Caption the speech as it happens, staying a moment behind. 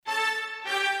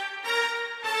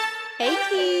Hey,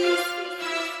 Keys.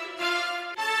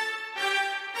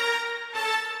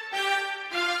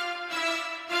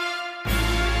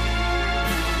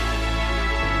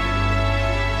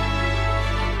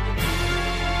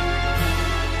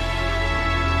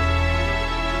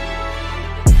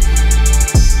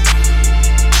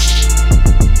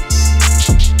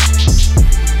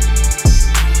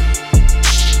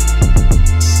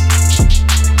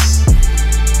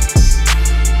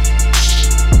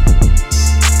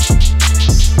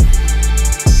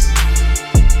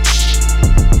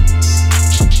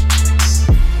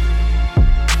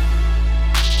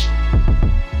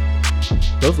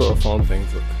 Those little phone things,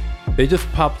 they just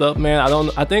popped up, man.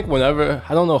 I think whenever,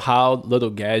 I don't know how little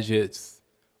gadgets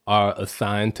are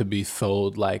assigned to be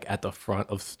sold like at the front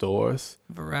of stores.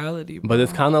 Virality, bro. But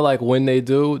it's kind of like when they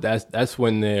do, that's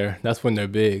when they're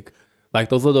big. Like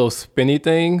those little spinny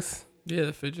things, Yeah,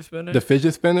 the fidget spinner. the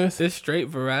fidget spinners. It's straight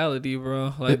virality,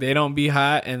 bro. Like they don't be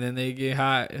hot and then they get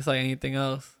hot. It's like anything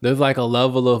else. There's like a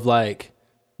level of like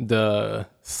the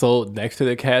sold next to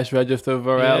the cash register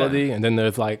virality, and then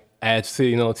there's like ads to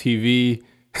TV.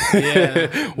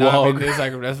 Yeah, no, I mean, it's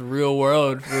like that's real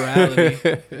world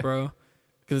virality, bro.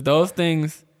 Because those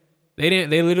things, they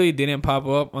literally didn't pop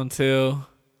up until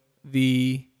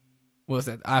the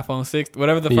iPhone 6,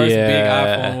 whatever the first big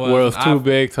iPhone was. Where it was too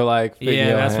big to like. Fit in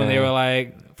your that's when they hand. were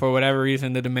like, for whatever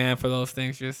reason, the demand for those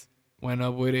things just went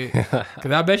up with it.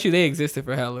 Because I bet you they existed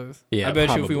for hellas. Yeah, I bet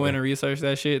you if we probably. went and researched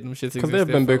that shit, them shits existed. Because there have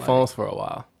been big for, phones for a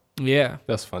while. Yeah.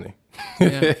 That's funny.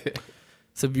 Yeah.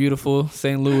 It's a beautiful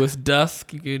St. Louis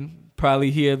dusk. You can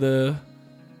probably hear the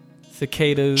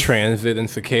cicadas. Transit and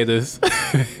cicadas.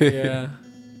 Yeah.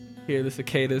 Hear the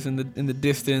cicadas in the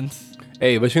distance.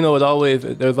 Hey, but you know what?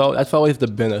 That's always the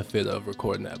benefit of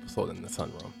recording an episode in the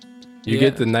sunroom. You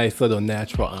get the nice little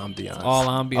natural ambiance. All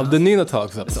ambiance. Of the Nina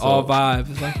Talks episode. It's all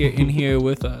vibes. It's like you're in here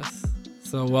with us.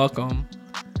 So welcome.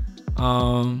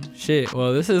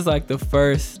 Well, this is like the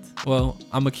first. Well,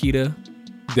 I'm Akita.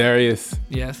 Darius.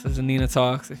 Yes, this is Nina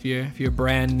Talks. If you're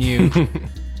brand new.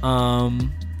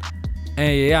 And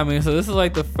yeah, I mean, so this is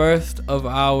like the first of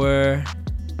our.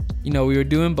 We were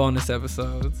doing bonus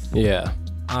episodes. Yeah.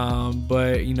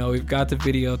 But we've got the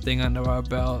video thing under our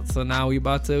belt, so now we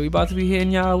about to be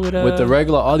hitting y'all with the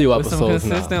regular audio with episodes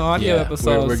some consistent now. audio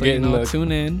episodes. We're getting the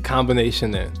tune in.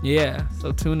 combination in. Yeah,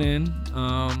 so tune in.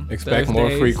 Expect more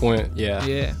Thursdays. frequent. Yeah.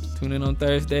 Yeah, tune in on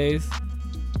Thursdays,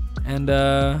 and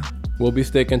We'll be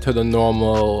sticking to the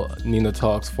normal Nina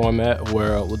Talks format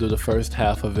where we'll do the first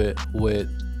half of it with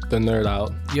the nerd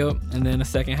out. Yep, and then the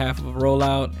second half of a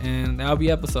rollout, and that'll be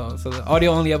episodes. So the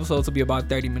audio only episodes will be about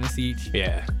 30 minutes each.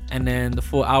 Yeah. And then the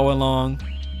full hour long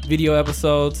video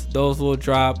episodes, those will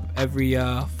drop every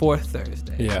fourth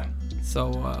Thursday. Yeah.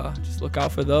 So just look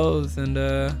out for those, and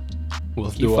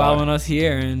We'll keep do following us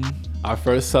here. And our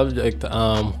first subject.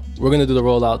 We're gonna do the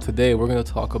rollout today. We're gonna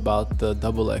talk about the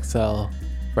XXL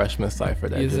freshman cipher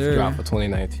that Yes, just sir. dropped for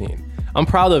 2019. I'm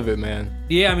proud of it, man.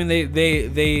 yeah, I mean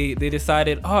they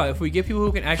decided, if we get people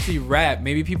who can actually rap,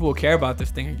 maybe people will care about this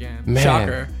thing again. Man,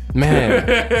 Shocker.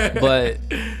 man. But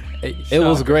it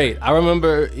was Shocker. great. I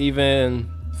remember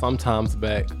even sometimes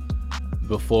back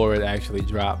before it actually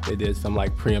dropped, they did some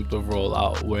like preemptive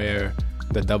rollout where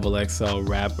the XXL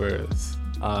rappers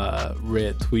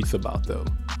read tweets about them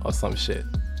or some shit.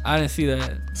 I didn't see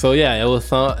that. So yeah, it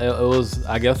was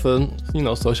I guess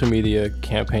a social media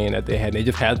campaign that they had. They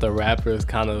just had the rappers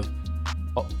kind of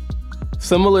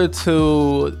similar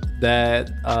to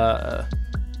that.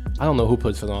 I don't know who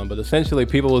puts it on, but essentially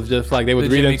people was just like they would The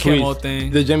read Jimmy tweets. Kimmel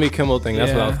thing. The Jimmy Kimmel thing.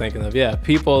 That's what I was Yeah. thinking of. Yeah,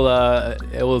 people.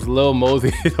 It was Lil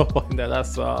Mosey, the one that I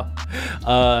saw,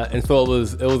 and so it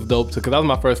was dope too. Cause that was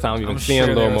my first time even I'm seeing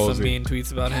sure Lil there were some Mosey. mean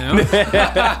tweets about him.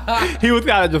 He was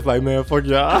kind of just like, man, fuck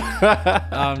y'all.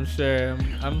 I'm sure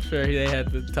they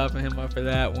had to toughen him up for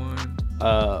that one.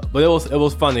 But it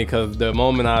was funny because the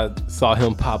moment I saw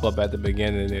him pop up at the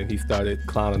beginning and he started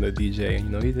clowning the DJ,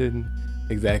 and he didn't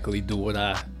exactly do what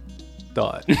I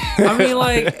thought. I mean,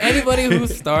 like, anybody who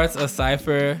starts a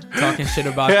cipher talking shit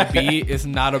about the beat is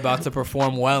not about to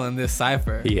perform well in this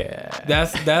cipher. Yeah.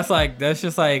 That's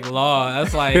just like law.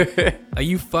 That's like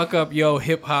you fuck up your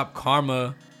hip hop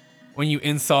karma when you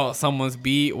insult someone's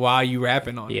beat while you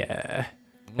rapping on it. Yeah.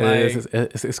 Like, And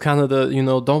it's kind of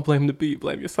the, don't blame the beat,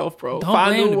 blame yourself, bro. don't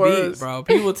Find blame new the words. beat, bro.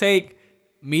 People take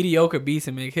mediocre beats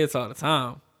and make hits all the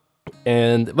time.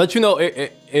 But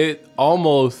it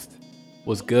almost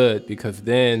was good because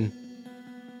then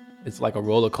it's like a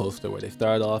roller coaster where they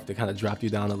start off, they kind of drop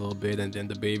you down a little bit, and then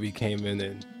the baby came in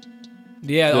and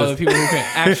Yeah, all the people who can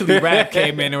actually rap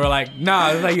came in and were like,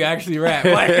 nah, it's like you actually rap.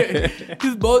 Like,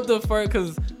 because both the first,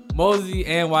 because Mosey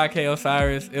and YK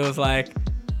Osiris, it was like,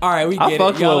 all right, we get it. I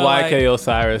fucked with YK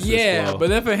Osiris. Yeah, but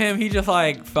then for him, he just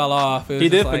like fell off. He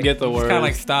did forget the words. He kind of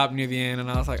like stopped near the end,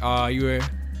 and I was like, oh, you were.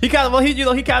 He kind of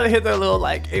hit that little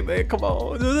like, hey man, come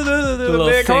on,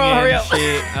 man, come on, hurry up.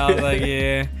 Shit. I was like,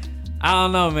 yeah, I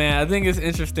don't know, man. I think it's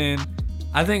interesting.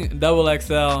 I think Double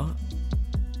XL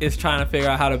is trying to figure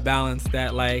out how to balance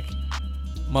that like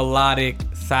melodic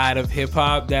side of hip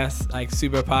hop that's like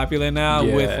super popular now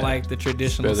with like the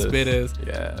traditional spitters.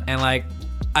 Yeah, and like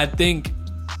I think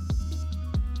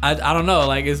I don't know,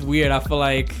 like it's weird. I feel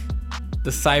like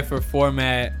the cypher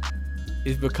format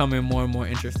is becoming more and more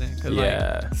interesting because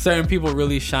like certain people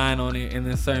really shine on it and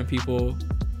then certain people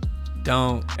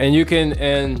don't. And you can,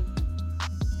 and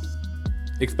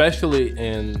especially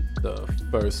in the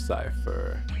first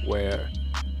cypher where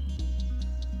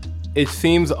it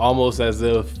seems almost as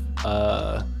if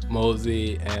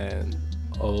Mosey and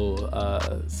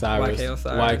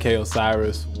YK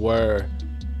Osiris were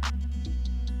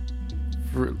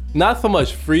not so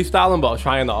much freestyling but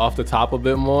trying to off the top a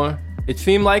bit more. It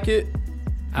seemed like it.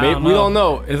 Maybe, we don't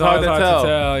know. It's hard to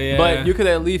tell. Yeah. But you could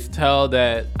at least tell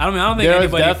that. I don't think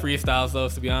anybody freestyles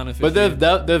those, to be honest. But there's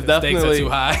definitely stakes are too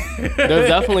high. There's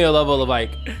definitely a level of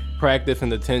like practice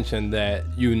and attention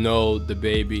that the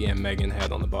Baby and Megan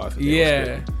had on the bars.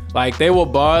 Like they were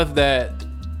bars that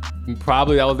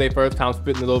probably that was their first time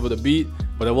spitting it over the beat,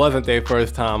 but it wasn't their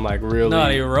first time like really. No,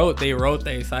 they wrote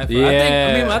their cypher.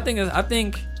 Yeah. I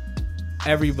think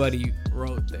everybody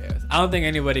wrote theirs. I don't think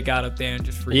anybody got up there and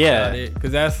just freestyled it,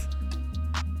 because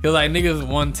like niggas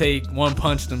one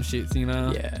punch them shits, you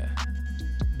know. Yeah.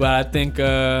 But I think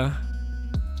I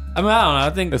don't know.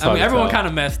 I think everyone kind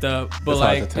of messed up, but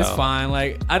like it's fine.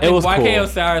 Like I think YK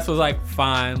Osiris was like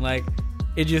fine. Like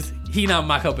it just he not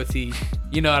my cup of tea.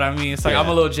 You know what I mean? It's like I'm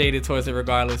a little jaded towards it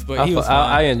regardless, but he was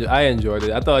fine. I enjoyed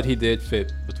it. I thought he did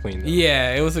fit between them.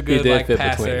 Yeah, it was a good like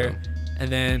passer. And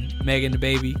then Megan the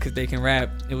Baby, because they can rap.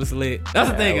 It was lit.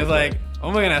 That's the thing. It's like,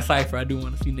 I'm looking at cypher. I do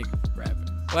want to see niggas rapping.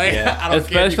 Like, I don't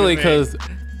especially because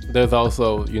there's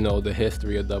also, the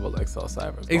history of Double XL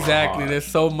cyphers. Exactly. There's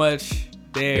so much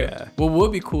there. Yeah. What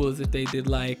would be cool is if they did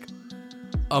like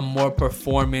a more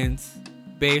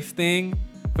performance-based thing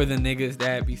for the niggas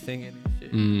that be singing and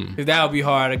shit. Because that would be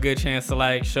hard. A good chance to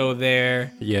like show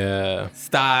their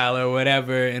style or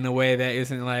whatever in a way that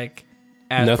isn't like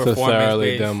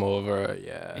necessarily them over,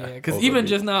 because even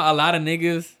just now a lot of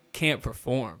niggas can't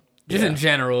perform just in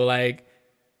general, like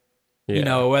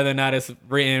whether or not it's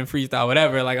written, freestyle,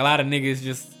 whatever. Like a lot of niggas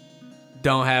just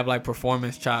don't have like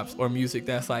performance chops or music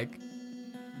that's like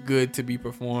good to be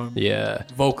performed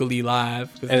vocally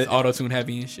live, because it's auto-tune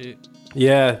heavy and shit.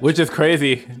 Which is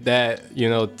crazy that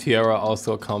Tierra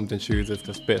also comes and chooses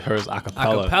to spit hers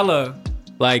acapella.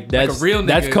 Like that's like a real nigga.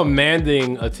 That's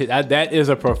commanding. That is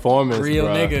a performance. Real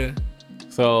bruh. Nigga.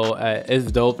 So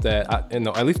it's dope that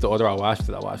at least the order I watched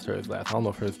hers last. I don't know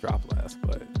if hers dropped last,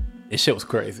 but this shit was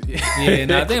crazy.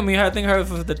 I think hers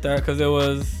was the third, because it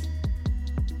was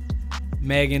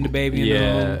Megan the Baby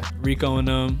and them, Rico and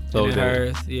them, and then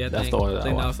hers. Yeah, that's the order. I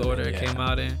think that was the order it came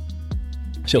out in.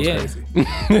 Shit was crazy.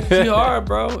 She hard,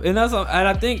 bro, and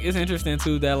I think it's interesting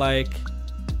too that like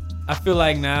I feel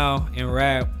like now in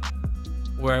rap,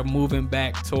 we're moving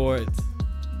back towards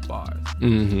bars.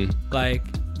 Like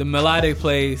the melodic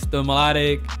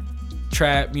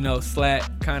trap,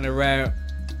 slat kind of rap,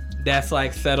 that's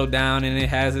like settled down and it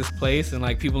has its place and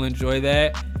like people enjoy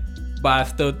that. But I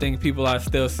still think people are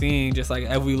still seeing, just like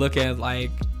if we look at like,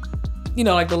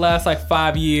 like the last like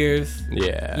 5 years,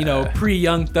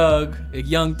 pre-Young Thug,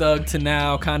 Young Thug to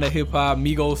now kind of hip hop,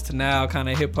 Migos to now kind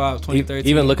of hip hop, 2013.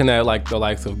 Even looking at like the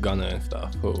likes of Gunna and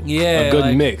stuff. A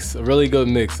good mix, a really good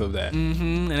mix of that.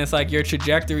 And it's like your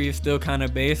trajectory is still kind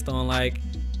of based on like,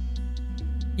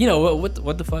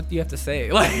 what the fuck do you have to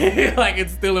say? Like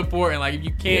it's still important. Like if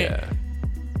you can't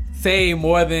say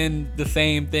more than the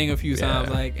same thing a few times,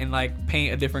 like, and like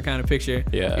paint a different kind of picture,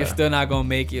 you're still not gonna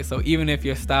make it. So even if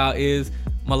your style is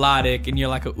melodic and you're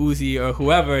like a Uzi or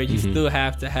whoever, you still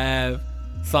have to have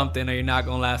something or you're not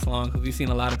gonna last long, because we've seen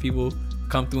a lot of people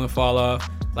come through and fall off.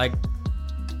 Like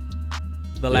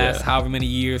the last however many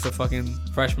years of fucking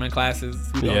freshman classes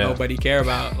who don't nobody care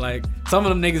about. Like some of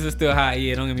them niggas are still hot,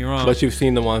 don't get me wrong. But you've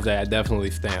seen the ones that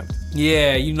definitely stamped.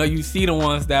 Yeah, you see the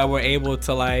ones that were able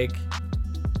to like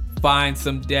find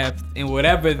some depth in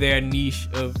whatever their niche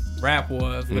of rap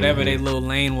was, whatever their little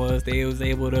lane was. They was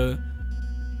able to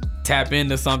tap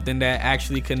into something that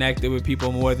actually connected with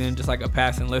people more than just like a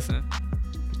pass and listen.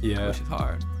 Yeah, which is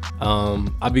hard.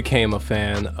 I became a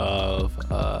fan of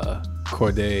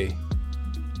Cordae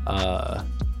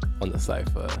on the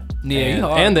cypher. Yeah,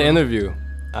 and the interview.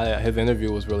 His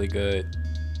interview was really good.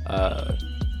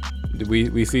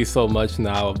 We see so much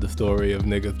now of the story of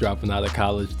niggas dropping out of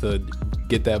college to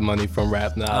get that money from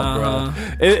rap now, bro.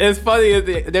 It's funny.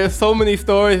 There's so many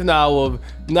stories now of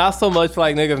not so much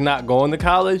like niggas not going to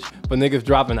college, but niggas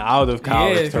dropping out of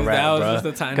college to rap,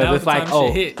 bro. Because it's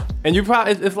like, and you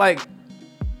probably it's like,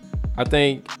 I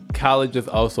think college is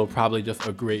also probably just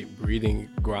a great breeding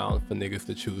ground for niggas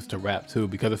to choose to rap too,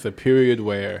 because it's a period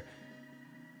where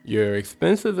your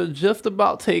expenses are just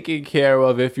about taken care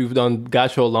of if you've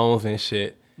got your loans and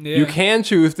shit. Yeah. You can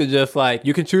choose to just like,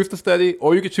 you can choose to study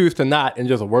or you can choose to not and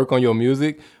just work on your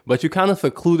music, but you kind of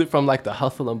secluded from like the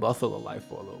hustle and bustle of life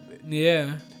for a little bit.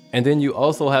 Yeah. And then you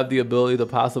also have the ability to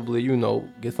possibly, you know,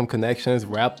 get some connections,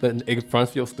 rap in front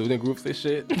of your student groups and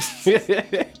shit.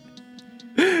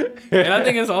 And I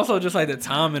think it's also just like the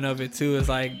timing of it too. Is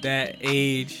like that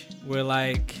age where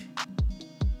like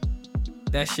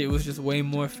that shit was just way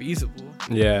more feasible.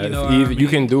 Yeah, you know it's easy. I mean? You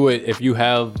can do it if you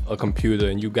have a computer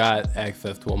and you got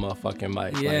access to a motherfucking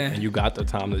mic. Yeah. Like, and you got the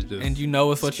time to just. And you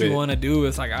know it's what spit. you want to do.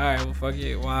 It's like, all right, well, fuck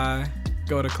it. Why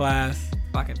go to class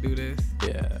if I can do this?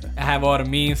 Yeah. I have all the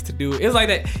means to do it. It's like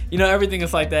that. You know, everything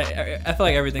is like that. I feel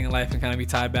like everything in life can kind of be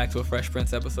tied back to a Fresh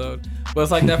Prince episode. But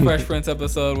it's like that Fresh Prince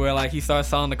episode where like he starts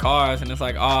selling the cars and it's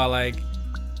like, oh, like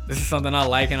this is something I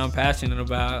like and I'm passionate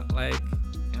about. Like.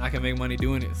 I can make money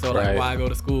doing it. So like, why go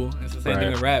to school? It's the same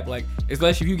thing with rap. Like,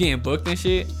 especially if you getting booked and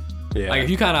shit. Yeah. Like if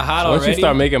you kind of hot already. Once you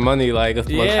start making money, like that's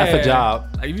a job.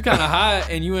 Like if you kind of hot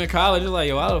and you in college, it's like,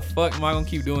 yo, how the fuck am I gonna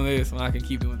keep doing this when I can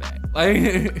keep doing that?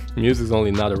 Like, music's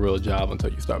only not a real job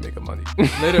until you start making money.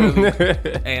 Literally.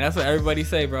 Hey, that's what everybody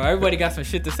say, bro. Everybody got some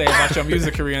shit to say about your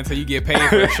music career until you get paid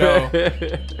for the show,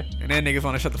 and then niggas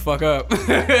want to shut the fuck up.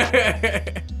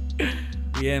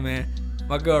 Yeah, man.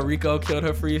 My girl Rico killed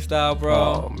her freestyle, bro.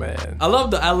 Oh man, I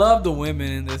love the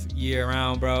women in this year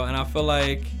round, bro. And I feel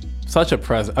like such a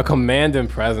commanding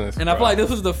presence. And bro. I feel like this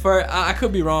was the first. I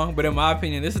could be wrong, but in my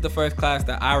opinion, this is the first class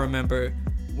that I remember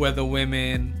where the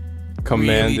women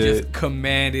really just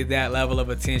commanded that level of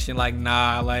attention. Like,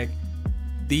 nah, like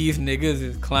these niggas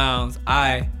is clowns.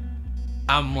 I'm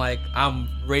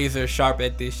razor sharp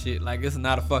at this shit. Like, it's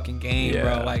not a fucking game,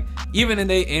 bro. Like, even in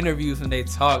their interviews when they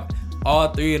talk. All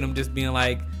three of them just being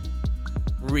like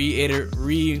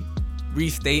restating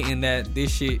that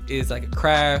this shit is like a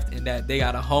craft and that they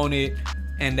gotta hone it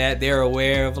and that they're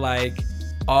aware of like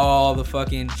all the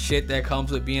fucking shit that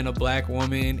comes with being a black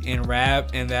woman in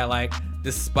rap and that like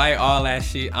despite all that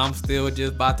shit I'm still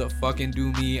just about to fucking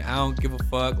do me. I don't give a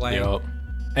fuck. Like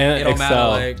and it don't matter.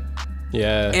 Like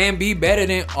and be better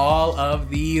than all of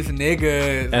these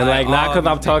niggas. And like not because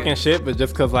I'm talking shit, but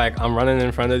just because like I'm running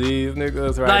in front of these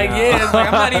niggas right now. It's like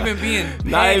I'm not even being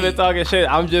not even talking shit.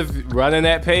 I'm just running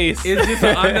at pace. It's just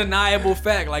an undeniable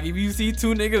fact. Like if you see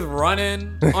two niggas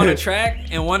running on a track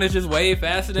and one is just way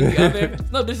faster than the other,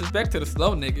 no disrespect to the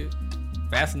slow nigga.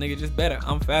 Faster nigga just better.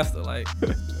 I'm faster. Like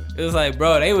it was like,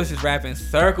 bro, they was just rapping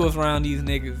circles around these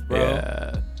niggas, bro.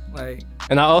 Yeah. Like,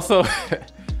 and I also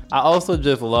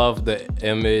just love the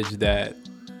image that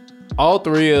all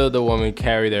three of the women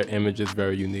carry their images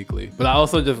very uniquely. But I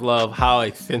also just love how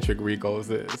eccentric Rico's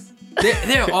is.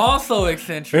 They're also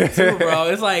eccentric too, bro.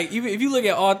 It's like, even if you look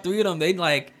at all three of them,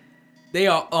 they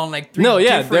are on like three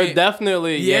different... they're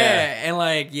definitely, and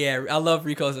like, I love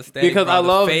Rico's aesthetic. Because bro. I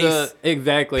love the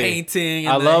painting.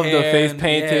 I love the face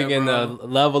painting and the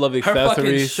level of accessories. Her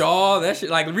fucking shawl, that shit.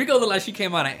 Like, Rico looked like she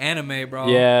came out of anime, bro.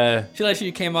 Yeah.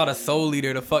 She came out of Soul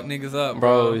Leader to fuck niggas up,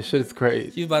 bro. This shit's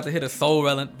crazy. She's about to hit a soul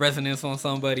resonance on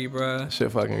somebody, bro.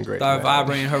 Shit fucking great. Start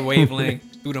vibrating her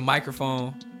wavelength through the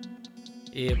microphone.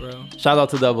 Yeah, bro. Shout out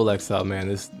to Double XL, man.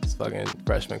 This fucking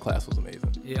freshman class was amazing.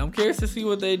 Yeah, I'm curious to see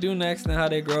what they do next and how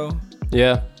they grow.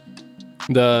 Yeah.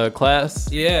 The class?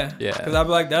 Yeah. Because I be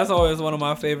like, that's always one of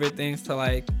my favorite things to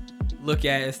like look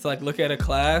at is to like look at a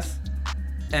class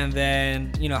and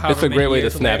then, you know, how it's a great way to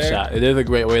snapshot. It is a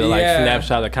great way to like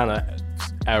snapshot a kind of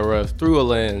era through a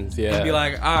lens. Yeah. And be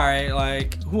like, all right,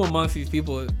 like who amongst these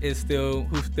people who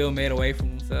still made away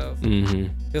from themselves? Mm-hmm.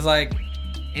 It's like,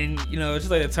 and you know, it's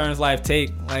just like the turns life take.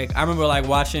 Like I remember like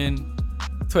watching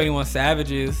 21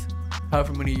 Savage's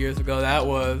however many years ago that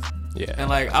was. Yeah. And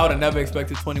like I would have never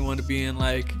expected 21 to be in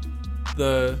like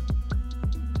the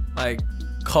like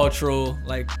cultural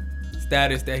like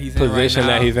status that he's in right now. Position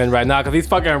that he's in right now, because he's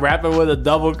fucking rapping with a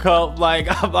double cup. Like,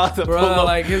 I'm about to pull up.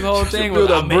 Like, his whole thing was,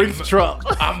 a Brinks truck.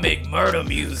 I make murder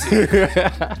music.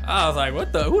 I was like,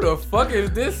 who the fuck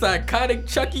is this psychotic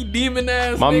Chucky demon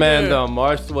ass My nigga? man done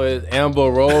marched with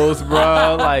Amber Rose,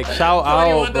 bro. Like, shout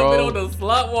out, bro. On the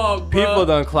slut walk, bro. People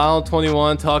done clown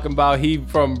 21 talking about he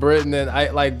from Britain, and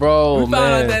I like, bro, we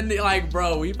found out that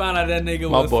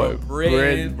nigga my was boy from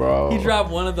Britain, bro. He dropped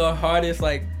one of the hardest,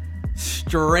 like,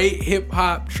 straight hip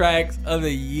hop tracks of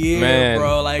the year, man.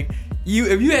 Bro. Like,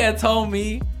 if you had told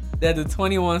me that the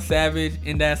 21 Savage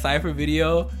in that Cypher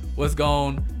video was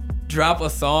gonna drop a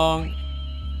song,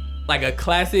 like a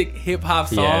classic hip hop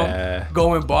song,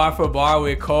 going bar for bar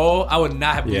with Cole, I would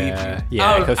not have believed you.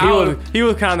 Yeah, because he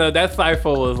was kind of, that cypher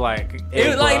was like, it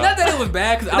was like, not that it was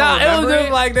bad, because I don't remember it was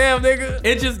just like, damn, nigga.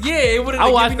 It just, it wouldn't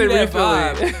have given you that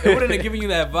vibe. It wouldn't have given you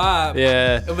that vibe.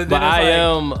 Yeah, but I like,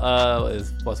 am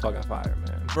was fucking fire,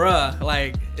 man. Bruh,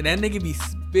 like, that nigga be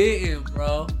spitting,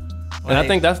 bro.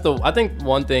 Like, and I think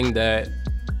one thing that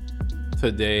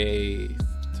today's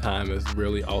time is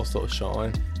really also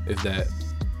showing is that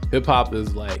hip hop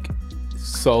is like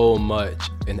so much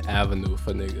an avenue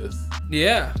for niggas.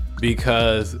 Yeah.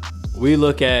 Because we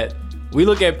look at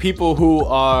people who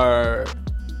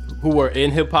were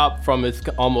in hip hop from its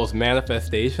almost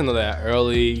manifestation of that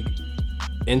early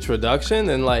introduction,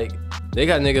 and like they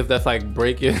got niggas that's like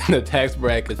breaking the tax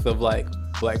brackets of like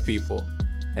black people.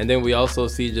 And then we also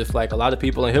see just like a lot of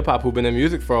people in hip hop who've been in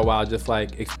music for a while just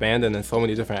like expanding in so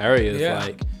many different areas. Yeah.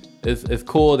 Like it's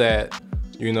cool that,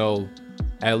 you know,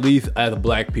 at least as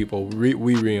black people, we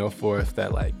reinforce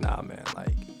that, like, nah, man,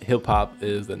 like, hip-hop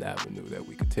is an avenue that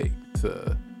we could take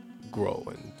to grow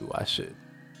and do our shit.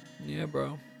 Yeah,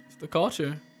 bro. It's the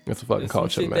culture. It's a fucking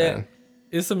culture, man.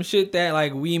 It's some shit that,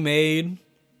 like, we made.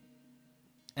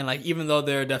 And, like, even though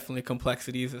there are definitely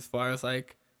complexities as far as,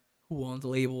 like, who owns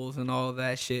labels and all of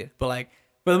that shit. But, like,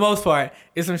 for the most part,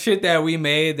 it's some shit that we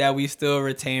made that we still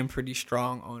retain pretty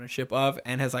strong ownership of,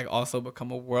 and has, like, also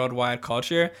become a worldwide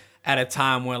culture at a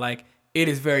time where, like, it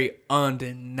is very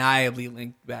undeniably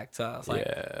linked back to us. Like,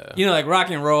 you know, like,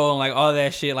 rock and roll and, like, all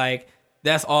that shit, like,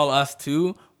 that's all us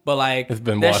too. But, like, it's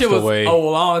been that shit was away. a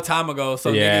long time ago.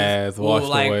 So it's washed will,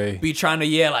 like, away. Be trying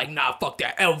to, like, nah, fuck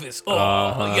that Elvis.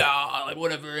 Yeah, like,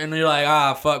 whatever. And you're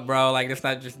like, fuck, bro. Like, that's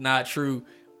not just not true.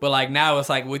 But, like, now it's,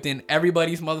 like, within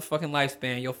everybody's motherfucking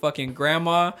lifespan. Your fucking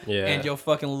grandma and your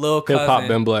fucking little cousin. Hip-hop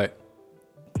been black.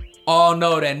 All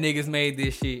know that niggas made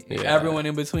this shit. And everyone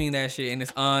in between that shit. And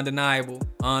it's undeniable.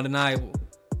 Undeniable.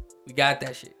 We got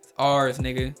that shit. It's ours,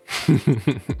 nigga.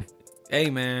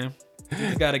 Hey, man.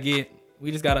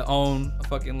 We just gotta own a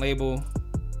fucking label.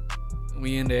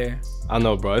 We in there. I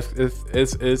know, bro. It'll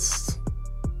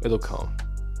come.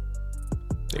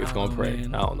 Niggas gonna pray.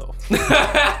 Man. I don't know.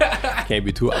 Can't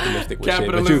be too optimistic with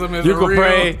Capitalism shit. But you can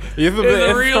pray. It's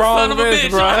a real son of a bitch,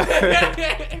 bro.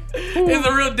 It's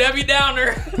a real Debbie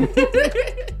Downer.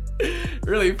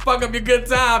 Really fuck up your good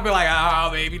time. Be like,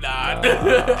 maybe not.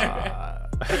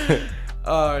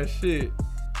 Oh, shit.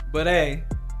 But hey,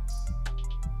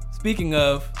 speaking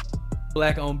of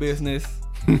black-owned business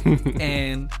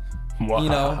and, you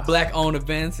know, black-owned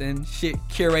events and shit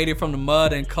curated from the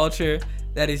mud and culture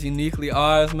that is uniquely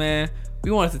ours, man,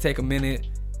 we wanted to take a minute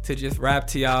to just rap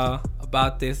to y'all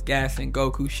about this Gas and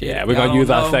Goku shit. Yeah, we're gonna use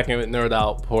our second nerd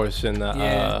out portion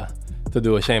to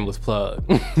do a shameless plug.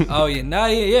 Oh yeah,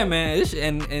 man.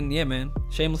 And yeah, man,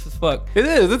 shameless as fuck. It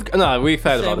is. We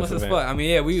excited about this Shameless as event. fuck. I mean,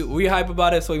 yeah, we hype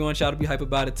about it, so we want y'all to be hype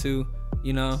about it too.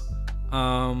 You know,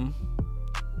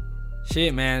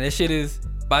 shit, man. This shit is.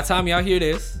 By the time y'all hear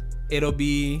this, it'll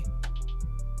be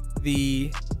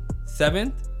the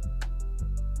 7th.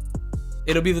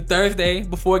 It'll be the Thursday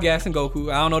before Gas and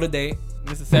Goku. I don't know the date.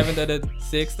 It's the 7th or the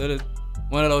 6th or the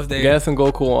one of those days. Gas and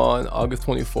Goku on August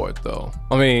 24th, though.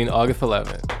 I mean, August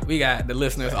 11th. We got the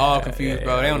listeners all confused,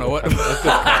 bro. They don't know what. We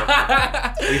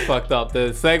fucked up. The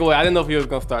segue, I didn't know if you was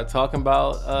going to start talking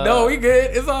about. No, we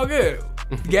good. It's all good.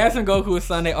 Gas and Goku is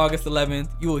Sunday, August 11th.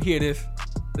 You will hear this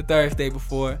the Thursday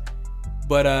before.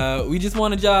 But we just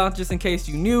wanted y'all, just in case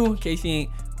you knew, in case you ain't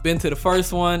been to the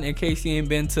first one, in case you ain't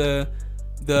been to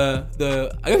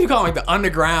the I guess you call them like the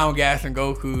underground Gas and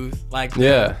Gokus, like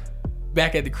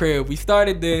back at the crib. We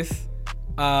started this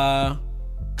probably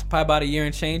about a year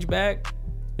and change back.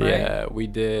 Right? Yeah, we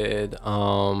did.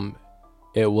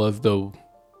 It was the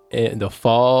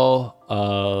fall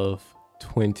of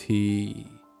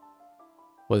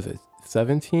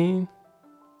 17?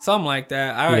 Something like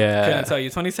that. I couldn't tell you.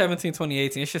 2017,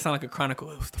 2018. It should sound like a chronicle.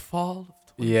 It was the fall of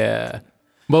 2018.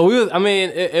 But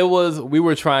we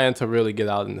were trying to really get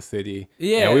out in the city.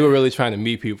 Yeah. And we were really trying to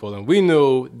meet people. And we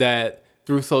knew that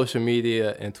through social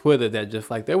media and Twitter that just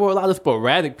like there were a lot of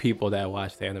sporadic people that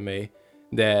watched anime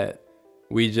that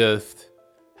we just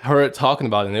heard talking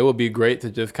about it. And it would be great to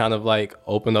just kind of like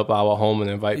open up our home and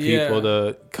invite people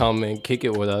to come and kick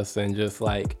it with us and just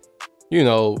like, you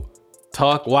know,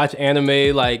 talk, watch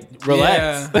anime, like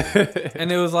relax. Yeah.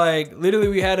 And it was like literally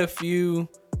we had a few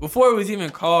before it was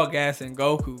even called Gas and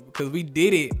Goku, because we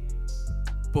did it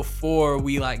before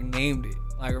we like named it.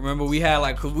 Like remember we had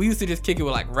like, cause we used to just kick it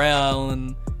with like Rel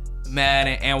and Matt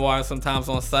and Anwar sometimes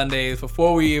on Sundays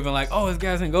before we even like, oh, it's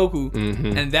Gas and Goku.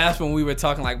 And that's when we were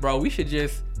talking like, bro, we should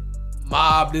just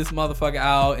mob this motherfucker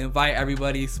out, invite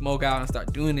everybody, smoke out and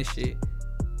start doing this shit.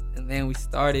 And then we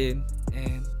started,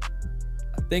 and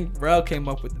I think Rel came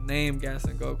up with the name Gas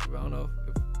and Goku. I don't know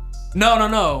if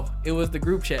no, it was the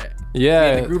group chat.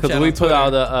 Yeah, because we put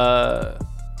out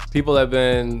people have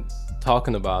been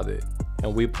talking about it,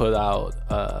 and we put out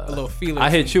a little feeler. I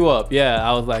hit you up. Yeah,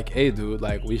 I was like, hey dude,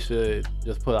 like we should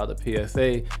just put out a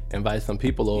PSA, invite some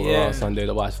people over on Sunday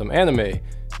to watch some anime.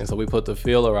 And so we put the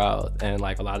feeler out, and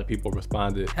like a lot of people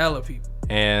responded. Hella people.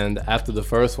 And after the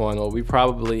first one, well, we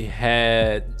probably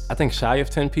had, I think, shy of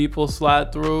 10 people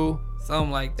slide through. Something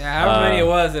like that. However many it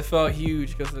was, it felt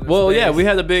huge because of the Well, space. yeah, we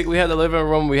had the living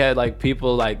room. We had like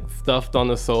people like stuffed on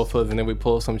the sofas, and then we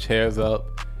pulled some chairs up.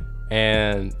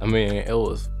 And I mean, it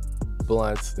was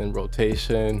blunts in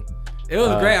rotation. It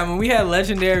was great. I mean, we had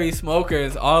legendary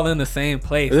smokers all in the same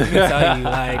place. Let me tell you,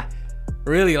 like,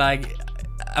 really, like,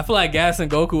 I feel like Gas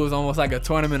and Goku was almost like a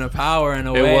tournament of power in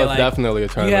a way. It was like, definitely a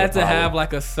tournament You had of to power. have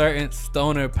like a certain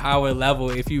stoner power level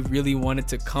if you really wanted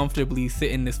to comfortably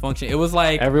sit in this function. It was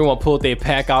like everyone pulled their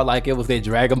pack out like it was their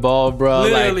Dragon Ball, bro.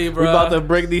 Literally, like, bro. We about to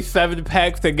bring these 7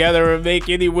 packs together and make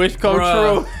any wish come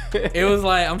true. It was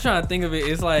like, I'm trying to think of it.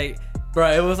 It's like,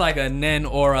 bro, it was like a Nen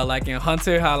aura, like in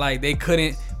Hunter, how like they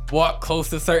couldn't walk close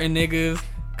to certain niggas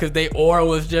because their aura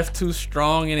was just too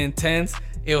strong and intense.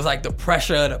 It was like the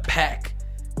pressure of the pack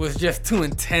was just too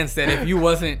intense that if you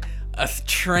wasn't a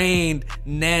trained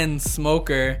Nen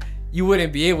smoker, you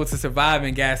wouldn't be able to survive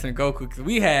in Gas and Goku, because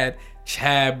we had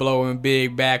Chad blowing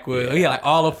big backwoods. We had like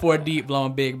all of 4 Deep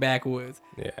blowing big backwoods.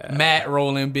 Matt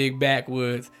rolling big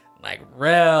backwoods. Like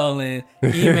Rel and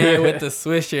E-Man with the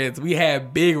swishers. We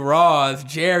had Big Raws,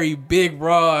 Jerry Big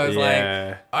Raws.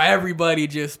 Like everybody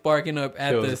just sparking up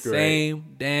at the same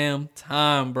damn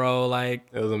time, bro. Like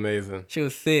it was amazing. She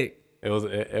was sick. It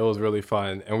was really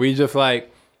fun. And we just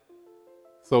like,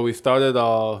 so we started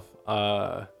off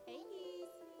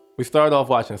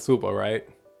watching Super, right?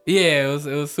 Yeah, it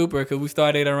was super because we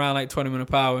started around like Tournament of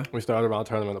Power. We started around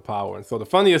Tournament of Power. And so the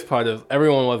funniest part is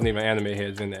everyone wasn't even anime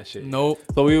heads in that shit. Nope.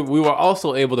 So we were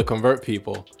also able to convert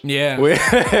people. Yeah.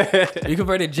 You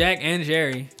converted Jack and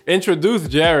Jerry. Introduced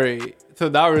Jerry to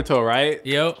Naruto, right?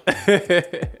 Yep.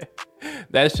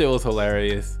 That shit was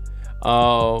hilarious.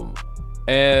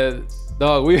 And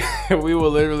dog, we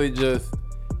would literally just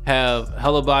have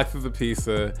hella boxes of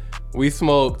pizza. We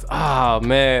smoked.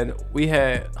 Man, we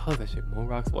had how was that shit? Moon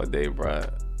Rocks one day, bro.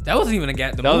 That wasn't even a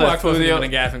gas. The Moon Rocks wasn't even a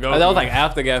Gas and Goku. That was like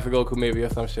after Gas and Goku, maybe, or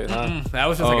some shit, huh? That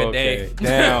was just like a day.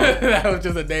 Damn. That was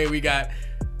just a day we got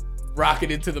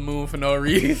rocketed to the moon for no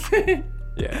reason.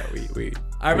 Yeah, we.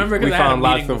 I remember because I had a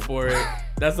meeting before it.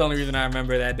 That's the only reason I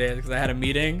remember that day, because I had a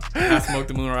meeting. I smoked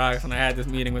the Moon Rocks, and I had this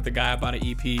meeting with the guy about an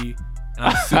EP, and I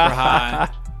was super high,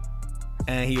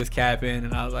 and he was capping,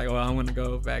 and I was like, well, I'm gonna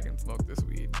go back and smoke this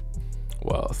weed.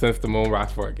 Well, since the Moon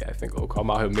Rocks for a Gas and Goku, I'm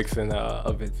out here mixing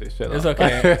events and shit. It's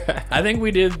okay. I think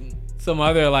we did some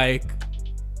other like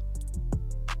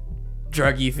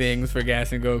druggy things for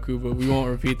Gas and Goku, but we won't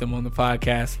repeat them on the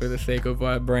podcast for the sake of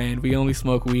our brand. We only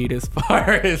smoke weed as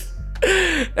far as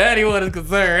anyone is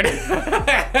concerned.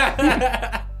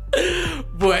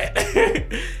 But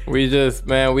we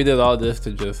did all this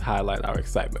to just highlight our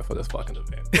excitement for this fucking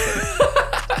event.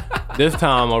 This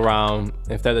time around,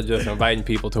 instead of just inviting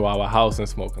people to our house and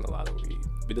smoking a lot of weed,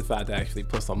 we decided to actually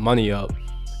put some money up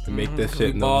and make this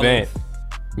shit an event.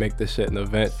 Make this shit an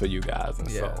event for you guys.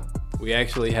 And so we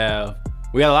actually have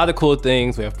a lot of cool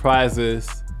things. We have prizes,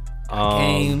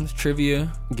 games,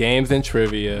 trivia,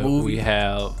 Movies. We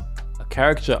have a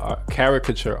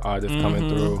caricature artist coming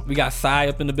through. We got Psy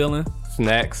up in the building.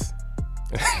 Snacks.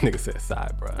 Nigga said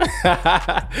side, bro.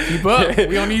 Keep up.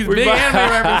 We don't need big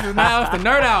anime references now. It's the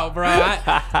Nerd Out, bro.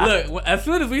 Look, as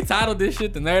soon as we titled this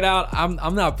shit the Nerd Out,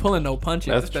 I'm not pulling no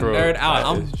punches. That's it's the true. Nerd Out.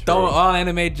 I'm throwing all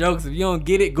anime jokes. If you don't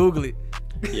get it, Google it.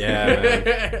 Yeah,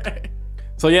 man.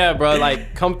 So yeah, bro,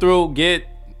 like come through, get,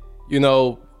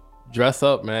 dress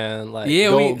up, man. Like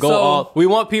go all. We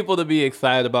want people to be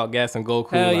excited about Gas and Goku.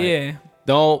 Hell like, yeah.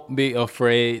 don't be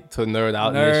afraid to nerd out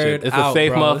in this shit. It's a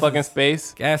safe motherfucking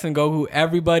space. Gas and Goku,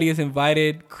 everybody is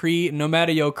invited. Creed, no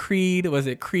matter your creed, was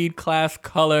it creed, class,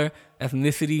 color,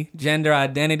 ethnicity, gender,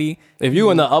 identity. If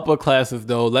you in the upper classes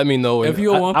though, let me know. If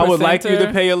you're a 1%, I would like you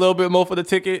to pay a little bit more for the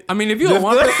ticket. I mean, if you're a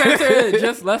 1%,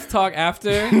 just let's talk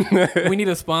after. We need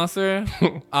a sponsor.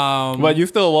 But you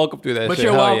still welcome to that. But shit.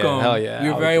 you're welcome. Hell yeah.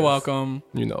 You're very welcome.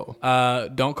 You know.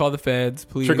 Don't call the feds,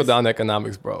 please. Trickle down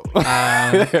economics, bro.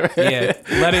 Yeah.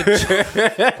 Let it.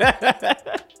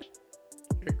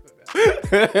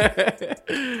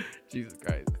 Jesus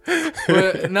Christ.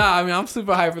 But nah, I mean, I'm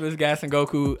super hyped for this Gas and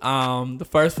Goku. The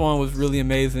first one was really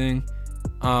amazing.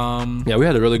 Yeah, we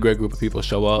had a really great group of people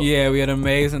show up. Yeah, we had an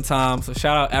amazing time. So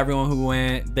shout out everyone who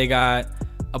went. They got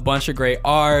a bunch of great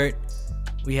art.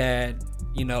 We had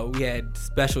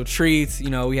special treats.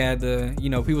 We had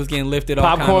people was getting lifted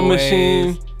up. Popcorn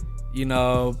machine.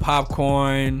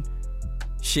 Popcorn.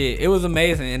 Shit, it was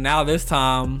amazing. And now this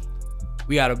time,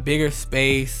 we got a bigger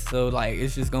space, so like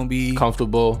it's just gonna be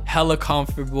comfortable, hella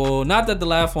comfortable. Not that the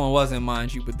last one wasn't,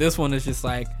 mind you, but this one is just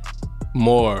like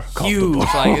more huge.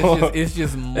 Like it's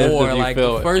just more. Like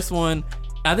the it. First one,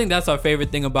 I think that's our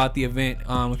favorite thing about the event.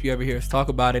 If you ever hear us talk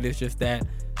about it, it's just that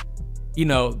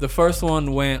the first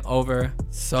one went over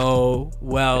so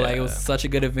well. Yeah. Like it was such a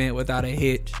good event without a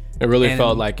hitch. It really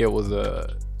felt like it was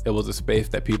a space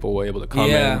that people were able to come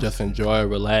in, just enjoy,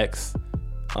 relax.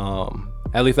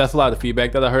 At least that's a lot of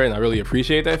feedback that I heard, and I really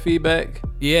appreciate that feedback.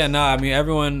 Yeah, no, I mean I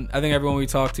think everyone we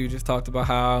talked to just talked about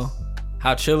how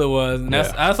chill it was, and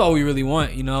that's all we really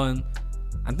want, and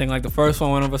I think like the first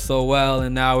one went over so well,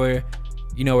 and now we're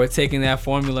taking that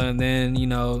formula, and then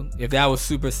if that was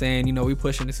Super Saiyan, we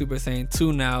pushing the Super Saiyan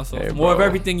 2 now, so more of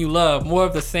everything you love, more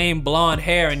of the same blonde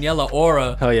hair and yellow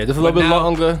aura. Hell yeah, just a little bit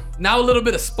longer. Now a little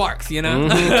bit of sparks,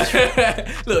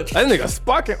 Mm-hmm. Look, that nigga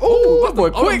sparking. Ooh, that boy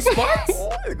quick. Sparks.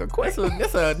 Quick.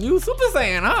 That's a new Super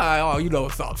Saiyan, huh? Oh,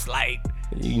 soft slight.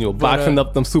 Boxing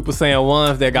up them Super Saiyan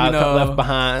 1s that got left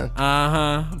behind.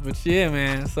 But yeah,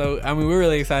 man. So I mean, we're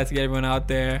really excited to get everyone out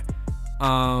there.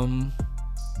 Got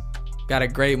a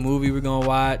great movie we're gonna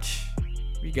watch.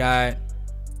 We got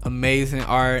amazing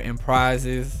art and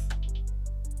prizes.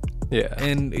 Yeah.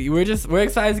 And we're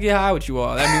excited to get high with you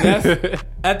all. I mean, that's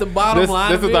at the bottom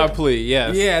line. This is our plea,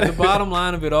 yes. Yeah, at the bottom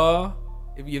line of it all,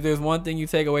 if there's one thing you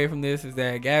take away from this, is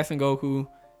that Gas and Goku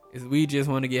is we just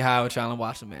want to get high with y'all and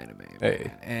watch some anime. Hey.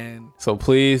 And so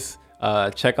please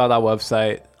check out our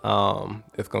website.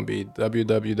 It's gonna be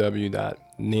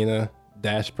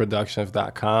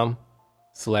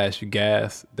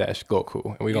www.nina-productions.com/gas-goku,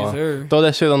 and we're gonna throw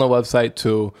that shit on the website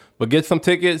too. But get some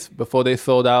tickets before they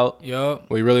sold out. Yup.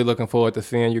 We're really looking forward to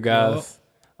seeing you guys.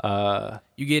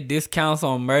 You get discounts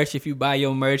on merch if you buy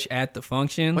your merch at the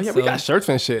function. Oh yeah, we got shirts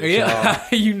and shit. Yeah,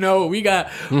 we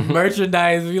got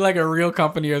merchandise. We like a real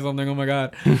company or something. Oh my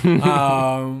god.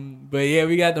 But yeah,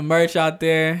 we got the merch out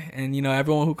there, and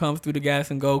everyone who comes through the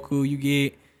Gas and Goku, you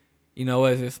get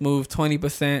smooth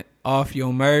 20% off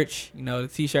your merch. The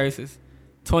t-shirts is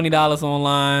 $20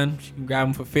 online. You can grab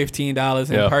them for $15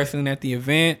 in person at the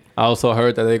event. I also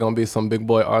heard that there's gonna be some big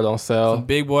boy art on sale.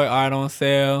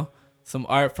 Some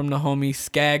art from the homie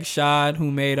Skag Shad,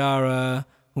 who made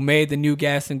the new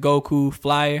Gas and Goku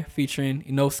flyer featuring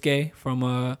Inosuke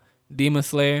from Demon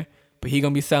Slayer. But we're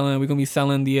gonna be selling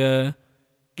the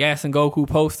Gas and Goku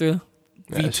poster,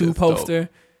 V2 poster. Dope.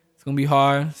 It's gonna be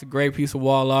hard. It's a great piece of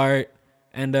wall art.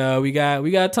 And we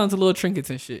got tons of little trinkets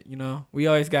and shit, We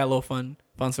always got little fun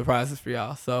surprises for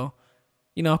y'all. So,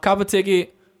 cop a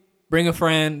ticket, bring a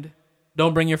friend.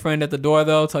 Don't bring your friend at the door,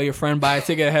 though. Tell your friend buy a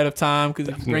ticket ahead of time, because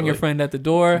if you bring your friend at the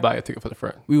door, buy a ticket for the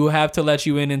friend. We will have to let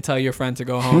you in and tell your friend to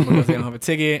go home because they don't have a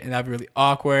ticket, and that'd be really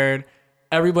awkward.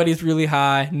 Everybody's really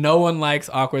high. No one likes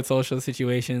awkward social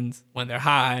situations when they're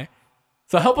high.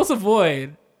 So help us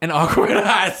avoid an awkward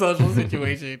high social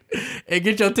situation and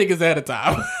get your tickets ahead of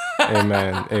time.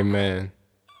 Amen.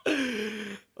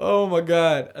 Oh my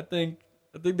God. I think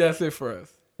that's it for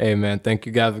us. Hey man, thank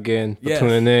you guys again for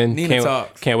tuning in. Nina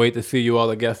Talks. Can't wait to see you all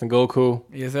at Gas and Goku.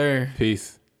 Yes, sir.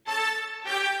 Peace.